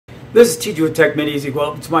This is Teach with Tech Made Easy.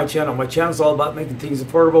 Welcome to my channel. My channel is all about making things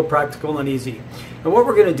affordable, practical, and easy. And what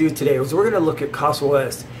we're going to do today is we're going to look at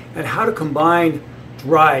CasaOS and how to combine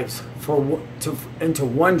drives into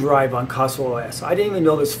one drive on CasaOS. I didn't even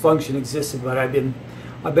know this function existed, but I've been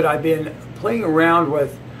playing around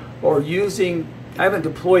with or using. I haven't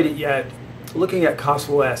deployed it yet. Looking at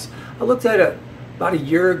CasaOS, I looked at it about a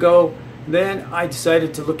year ago. Then I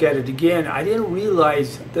decided to look at it again. I didn't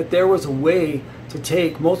realize that there was a way to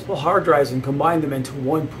take multiple hard drives and combine them into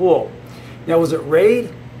one pool. Now, was it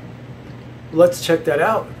RAID? Let's check that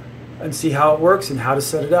out and see how it works and how to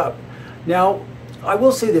set it up. Now, I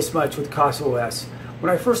will say this much with CasaOS.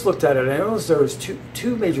 When I first looked at it, I noticed there was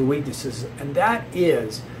two major weaknesses, and that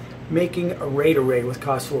is making a RAID array with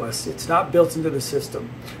CasaOS. It's not built into the system.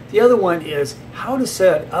 The other one is how to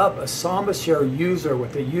set up a Samba Share user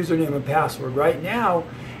with a username and password right now.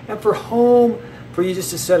 And for home, for you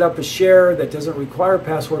just to set up a share that doesn't require a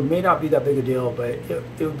password may not be that big a deal, but it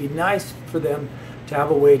would be nice for them to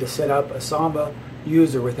have a way to set up a Samba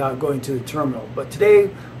user without going to the terminal. But today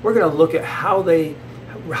we're going to look at how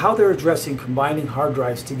they're addressing combining hard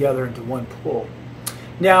drives together into one pool.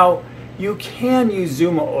 Now, you can use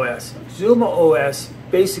ZumaOS. ZumaOS,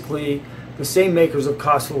 basically the same makers of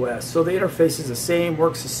CasaOS. So the interface is the same,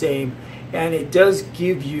 works the same, and it does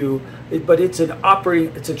give you, but it's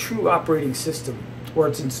a true operating system where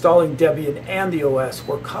it's installing Debian and the OS,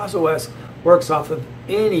 where CasaOS works off of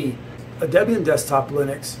a Debian desktop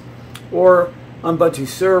Linux or Ubuntu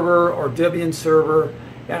server or Debian server.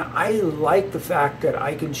 And I like the fact that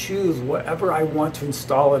I can choose whatever I want to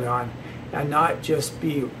install it on and not just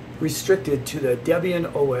be restricted to the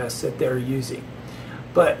Debian OS that they're using.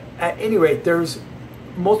 But at any rate, there's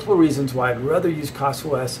multiple reasons why I'd rather use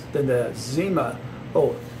CasaOS than the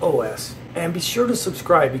ZumaOS. And be sure to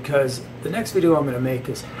subscribe, because the next video I'm going to make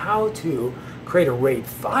is how to create a RAID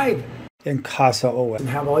 5 in CasaOS and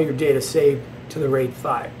have all your data saved to the RAID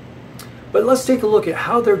 5. But let's take a look at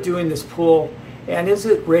how they're doing this pool, and is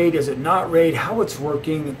it RAID, is it not RAID, how it's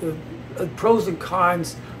working, the pros and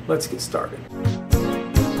cons. Let's get started.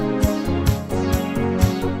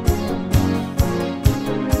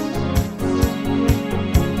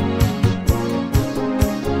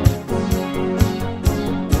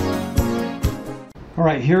 All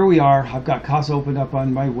right, here we are. I've got Casa opened up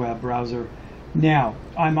on my web browser. Now,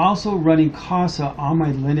 I'm also running Casa on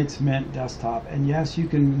my Linux Mint desktop. And yes, you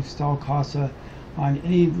can install Casa on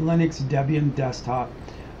any Linux Debian desktop.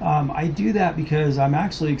 I do that because I'm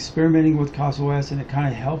actually experimenting with CasaOS, and it kind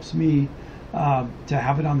of helps me to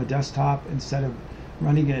have it on the desktop instead of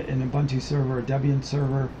running it in an Ubuntu server or Debian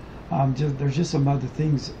server. There's just some other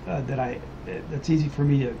things that's easy for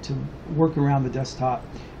me to work around the desktop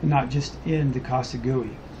and not just in the Casa GUI.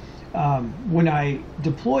 When I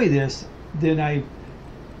deploy this, then I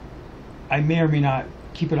may or may not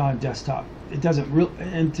keep it on a desktop. It doesn't really,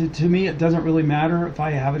 and to me, it doesn't really matter if I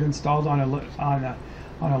have it installed on a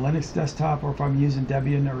Linux desktop or if I'm using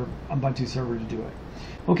Debian or Ubuntu server to do it.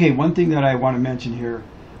 Okay, one thing that I want to mention here.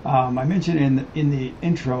 I mentioned in the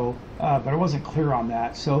intro, but I wasn't clear on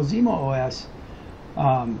that. So ZumaOS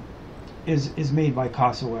is made by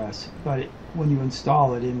CasaOS, but when you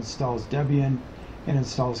install it, it installs Debian and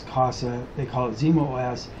installs Casa. They call it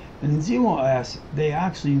ZumaOS, and in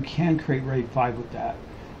ZumaOS, you can create RAID 5 with that,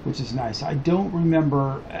 which is nice. I don't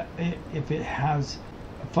remember if it has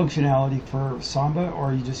functionality for Samba,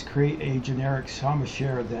 or you just create a generic Samba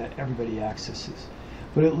share that everybody accesses.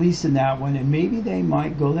 But at least in that one, and maybe they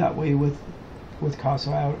might go that way with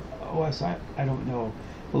CasaOS, I don't know.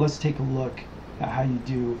 But let's take a look at how you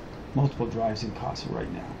do multiple drives in Casa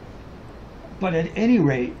right now. But at any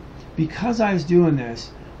rate, because I was doing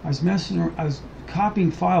this, I was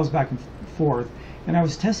copying files back and forth, and I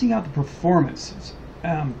was testing out the performances.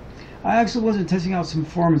 I actually wasn't testing out some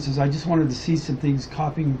performances. I just wanted to see some things,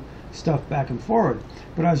 copying stuff back and forward.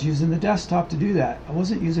 But I was using the desktop to do that. I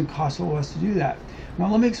wasn't using CasaOS to do that. Now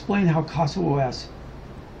let me explain how CasaOS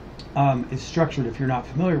is structured if you're not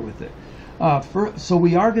familiar with it. So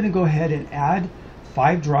we are going to go ahead and add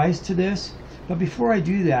 5 drives to this. But before I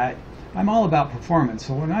do that, I'm all about performance.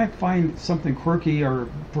 So when I find something quirky or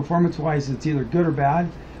performance-wise it's either good or bad,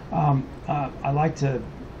 I like to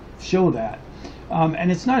show that. And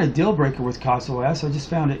it's not a deal breaker with CasaOS. I just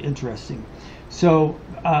found it interesting. So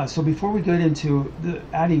before we get into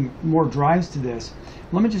adding more drives to this,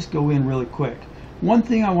 let me just go in really quick. One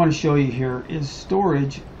thing I want to show you here is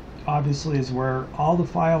storage. Obviously, is where all the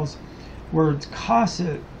files, where it's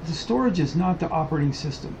Casa. The storage is not the operating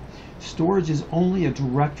system. Storage is only a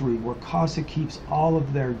directory where Casa keeps all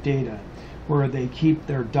of their data, where they keep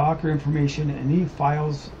their Docker information and any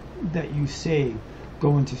files that you save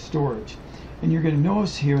go into storage. And you're going to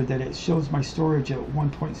notice here that it shows my storage at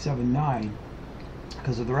 1.79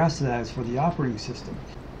 because of the rest of that is for the operating system.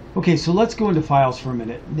 Okay, so let's go into files for a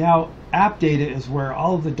minute. Now, app data is where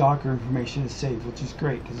all of the Docker information is saved, which is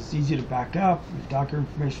great because it's easy to back up. The Docker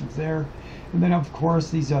information is there. And then, of course,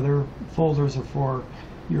 these other folders are for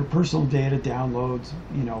your personal data downloads,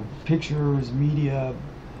 you know, pictures, media,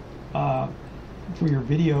 for your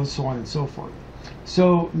videos, so on and so forth.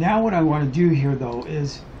 So now what I want to do here, though,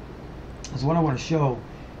 is what I want to show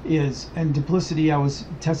is, and Duplicity, I was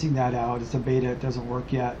testing that out. It's a beta. It doesn't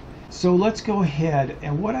work yet. So let's go ahead,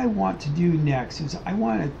 and what I want to do next is I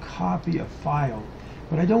want to copy a file,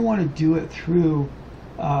 but I don't want to do it through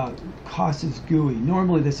Casa's GUI.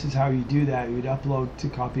 Normally this is how you do that. You would upload to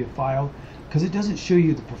copy a file because it doesn't show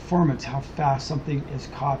you the performance, how fast something is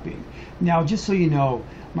copying. Now, just so you know,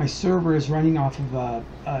 my server is running off of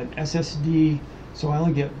an SSD, so I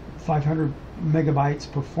only get 500 megabytes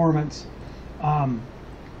performance, and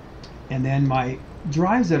then my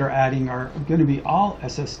drives that are adding are going to be all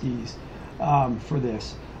SSDs for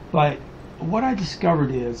this. But what I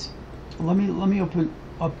discovered is, let me open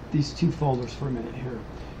up these two folders for a minute here.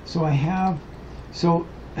 So I have,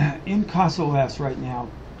 in CasaOS right now,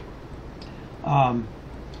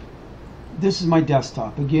 this is my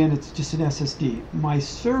desktop. Again, it's just an SSD. My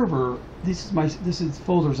server, this is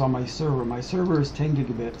folders on my server. My server is 10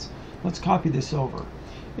 gigabits. Let's copy this over.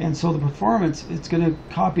 And so the performance, it's going to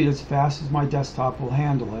copy it as fast as my desktop will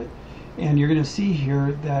handle it. And you're going to see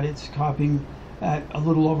here that it's copying at a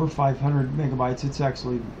little over 500 megabytes. It's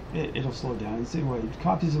actually, it'll slow down. It's, anyway, it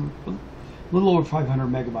copies a little over 500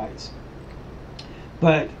 megabytes.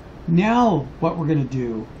 But now what we're going to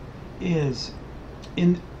do is,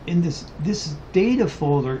 in this data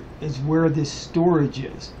folder is where this storage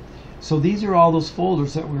is. So these are all those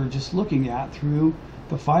folders that we were just looking at through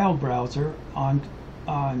the file browser on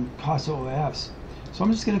CasaOS. So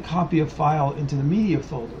I'm just going to copy a file into the media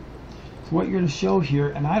folder. So what you're going to show here,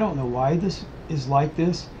 and I don't know why this is like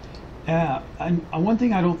this, and one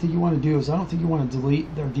thing I don't think you want to do is I don't think you want to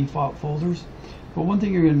delete their default folders. But one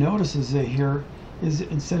thing you're going to notice is that here is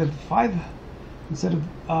instead of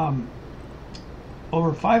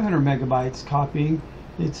over 500 megabytes copying,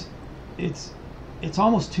 it's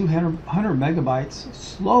almost 200 megabytes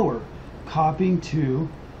slower copying to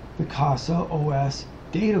the CasaOS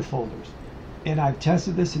data folders. And I've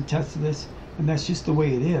tested this and tested this, and that's just the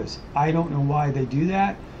way it is. I don't know why they do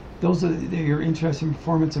that. Those are your interest in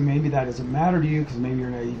performance, and maybe that doesn't matter to you because maybe you're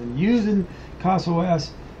not even using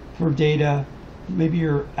CasaOS for data. Maybe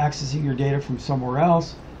you're accessing your data from somewhere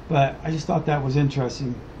else, but I just thought that was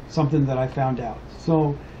interesting, something that I found out.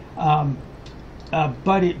 So,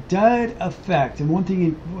 but it did affect, and one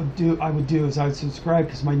thing I would do is I would subscribe,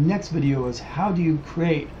 because my next video is how do you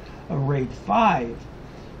create a RAID 5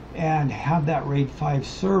 and have that RAID 5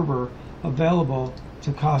 server available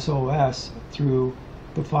to CasaOS through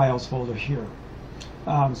the files folder here.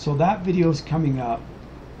 So that video is coming up,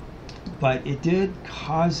 but it did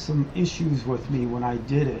cause some issues with me when I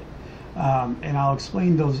did it, and I'll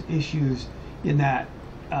explain those issues in that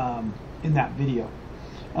video.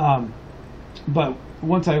 But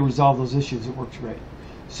once I resolve those issues, it works great.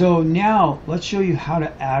 So now let's show you how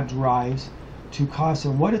to add drives to Casa.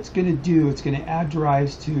 And what it's going to do, it's going to add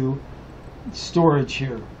drives to storage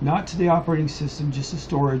here, not to the operating system, just to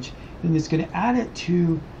storage, and it's going to add it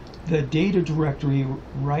to the data directory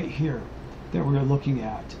right here that we're looking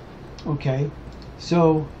at. Okay,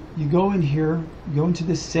 so you go in here, go into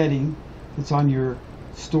this setting that's on your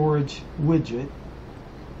storage widget,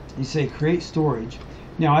 you say create storage.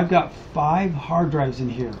 Now I've got 5 hard drives in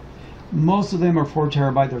here. Most of them are 4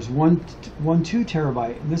 terabyte. There's one 2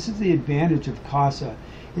 terabyte. And this is the advantage of Casa.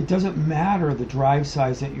 It doesn't matter the drive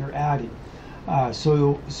size that you're adding.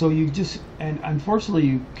 So you just, and unfortunately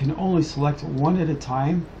you can only select one at a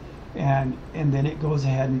time, and then it goes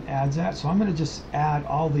ahead and adds that. So I'm going to just add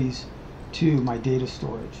all these to my data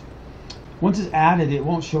storage. Once it's added, it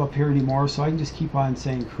won't show up here anymore, so I can just keep on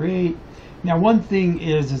saying create. Now one thing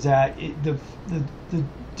is that the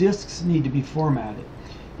disks need to be formatted.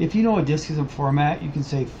 If you know a disk isn't format, you can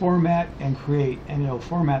say format and create, and it'll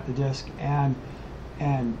format the disk and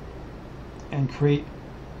create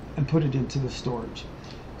and put it into the storage.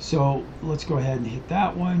 So let's go ahead and hit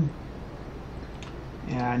that one.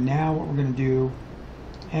 And now what we're going to do,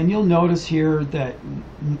 and you'll notice here that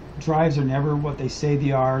drives are never what they say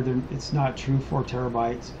they are. It's not true 4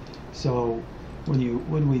 terabytes. So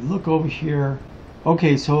when we look over here,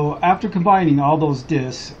 okay, so after combining all those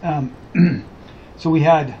disks, so we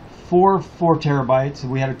had 4 terabytes,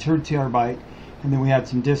 and we had a 2 terabyte, and then we had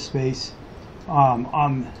some disk space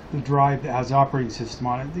on the drive that has the operating system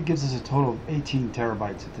on it. It gives us a total of 18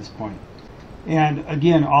 terabytes at this point. And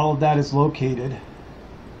again, all of that is located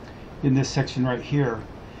in this section right here.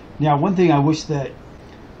 Now, one thing I wish that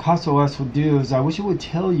CasaOS would do is I wish it would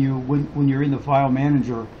tell you when you're in the file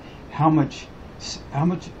manager how much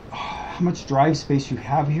drive space you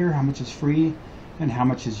have here, how much is free, and how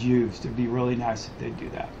much is used. It'd be really nice if they'd do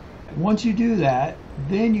that. Once you do that,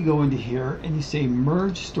 then you go into here and you say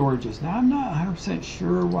merge storages. Now, I'm not 100%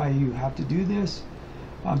 sure why you have to do this,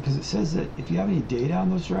 because it says that if you have any data on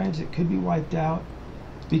those drives, it could be wiped out,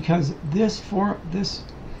 because this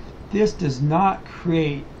does not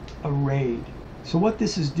create a RAID. So what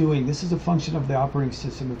this is doing, this is a function of the operating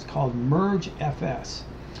system. It's called merge FS.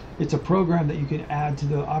 It's a program that you can add to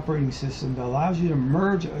the operating system that allows you to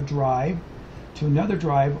merge a drive to another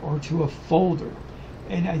drive or to a folder.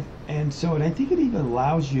 And I think it even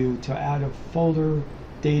allows you to add a folder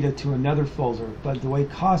data to another folder. But the way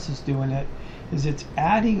Casa is doing it is it's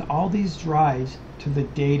adding all these drives to the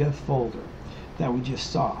data folder that we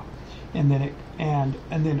just saw. And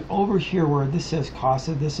then over here where this says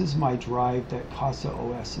Casa, this is my drive that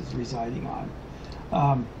CasaOS is residing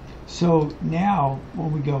on. So now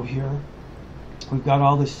when we go here, we've got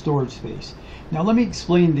all this storage space. Now let me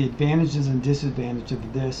explain the advantages and disadvantages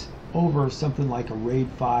of this over something like a RAID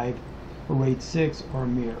 5, a RAID 6, or a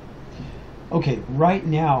MIR. Okay, right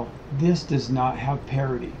now this does not have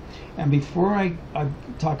parity. And before I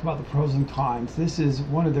talk about the pros and cons, this is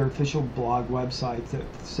one of their official blog websites that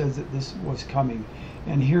says that this was coming.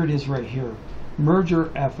 And here it is right here, Merger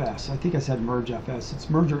FS. I think I said Merge FS. It's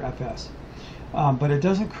Merger FS. But it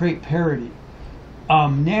doesn't create parity.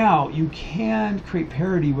 Now you can create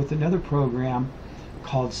parity with another program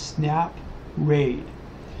called Snap RAID.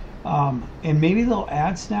 And maybe they'll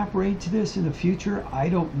add Snap RAID to this in the future. I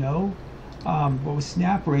don't know. But with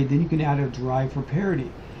Snap RAID, then you can add a drive for parity.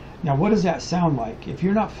 Now, what does that sound like? If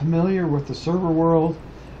you're not familiar with the server world,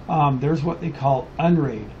 there's what they call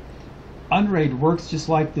Unraid. Unraid works just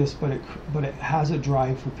like this, but it has a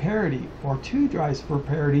drive for parity, or two drives for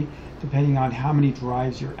parity, depending on how many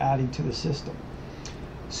drives you're adding to the system.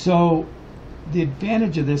 So the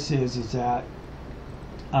advantage of this is that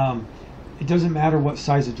it doesn't matter what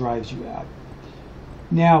size of drives you add.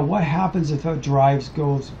 Now, what happens if a drive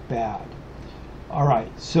goes bad? All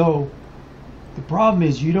right, so the problem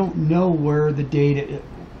is you don't know where the data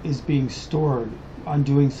is being stored on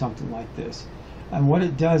doing something like this. And what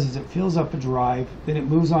it does is it fills up a drive, then it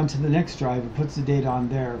moves on to the next drive and puts the data on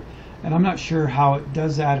there. And I'm not sure how it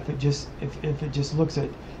does that, if it just looks at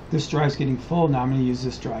this drive's getting full, now I'm going to use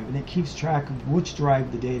this drive. And it keeps track of which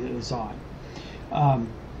drive the data is on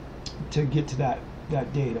to get to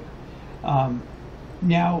that data.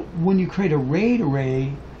 Now, when you create a RAID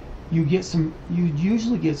array, you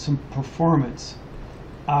usually get some performance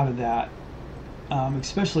out of that,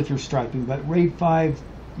 especially if you're striping. But RAID 5,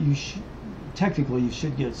 technically you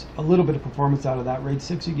should get a little bit of performance out of that. RAID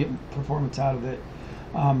 6, you get performance out of it,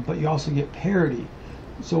 but you also get parity.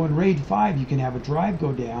 So in RAID 5, you can have a drive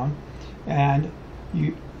go down, and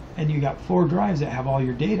you got 4 drives that have all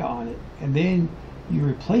your data on it, and then you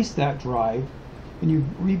replace that drive and you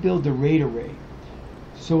rebuild the RAID array.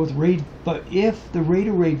 So with RAID, but if the RAID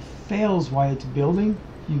array fails while it's building,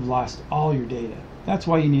 you've lost all your data. That's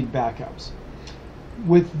why you need backups.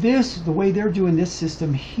 With this, the way they're doing this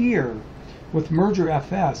system here, with Merger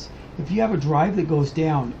FS, if you have a drive that goes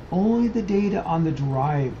down, only the data on the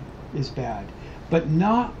drive is bad. But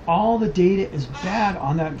not all the data is bad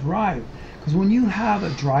on that drive. Because when you have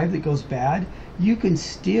a drive that goes bad, you can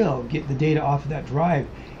still get the data off of that drive.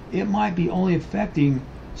 It might be only affecting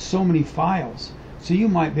so many files. So you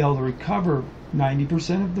might be able to recover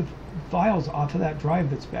 90% of the files off of that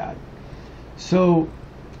drive that's bad. So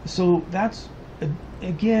that's,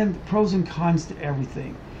 again, pros and cons to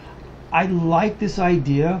everything. I like this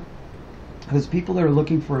idea because people that are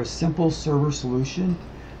looking for a simple server solution,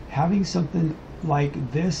 having something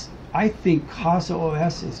like this, I think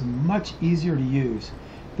CasaOS is much easier to use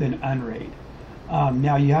than Unraid.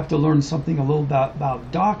 Now you have to learn something a little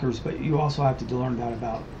about Dockers, but you also have to learn that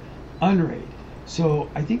about Unraid. So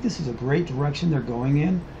I think this is a great direction they're going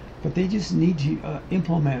in, but they just need to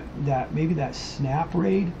implement that, maybe that Snap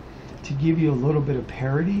RAID to give you a little bit of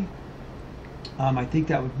parity. I think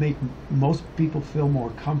that would make most people feel more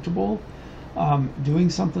comfortable doing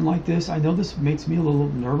something like this. I know this makes me a little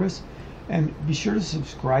nervous, and be sure to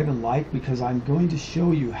subscribe and like, because I'm going to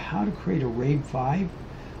show you how to create a RAID 5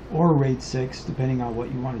 or a RAID 6, depending on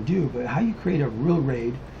what you want to do, but how you create a real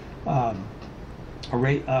RAID,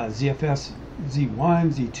 ZFS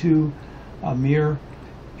Z1, Z2, MIR,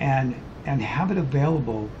 and have it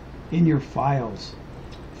available in your files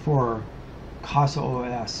for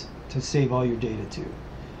CasaOS to save all your data to.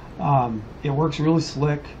 It works really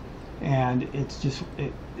slick, and it's just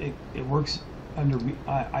it works under.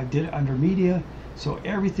 I did it under media, so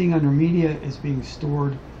everything under media is being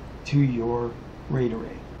stored to your RAID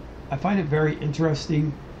array. I find it very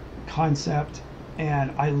interesting concept,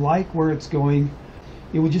 and I like where it's going.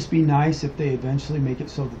 It would just be nice if they eventually make it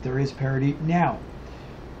so that there is parity. Now,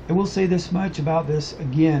 I will say this much about this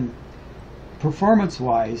again.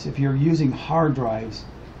 Performance-wise, if you're using hard drives,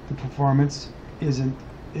 the performance isn't.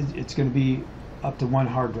 It's going to be up to 1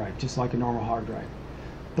 hard drive, just like a normal hard drive.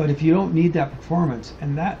 But if you don't need that performance,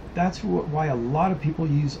 and that's why a lot of people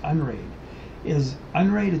use Unraid. Is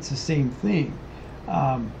Unraid, it's the same thing.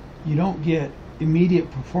 You don't get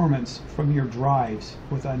immediate performance from your drives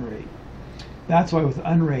with Unraid. That's why with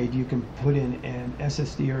Unraid you can put in an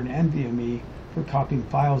SSD or an NVMe for copying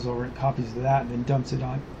files over. It copies that and then dumps it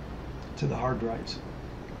on to the hard drives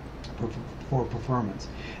for performance.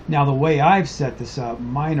 Now the way I've set this up,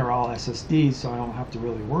 mine are all SSDs, so I don't have to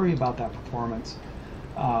really worry about that performance.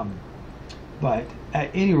 But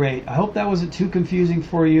at any rate, I hope that wasn't too confusing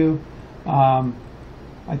for you.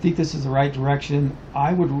 I think this is the right direction.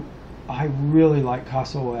 I really like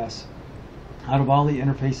CasaOS. Out of all the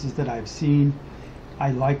interfaces that I've seen,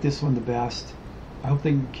 I like this one the best. I hope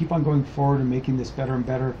they can keep on going forward and making this better and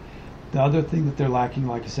better. The other thing that they're lacking,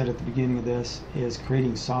 like I said at the beginning of this, is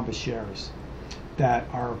creating Samba shares that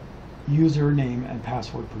are username and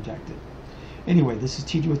password protected. Anyway, this is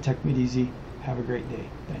TJ with Tech Made Easy. Have a great day.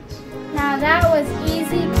 Thanks. Now that was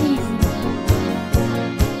easy peasy.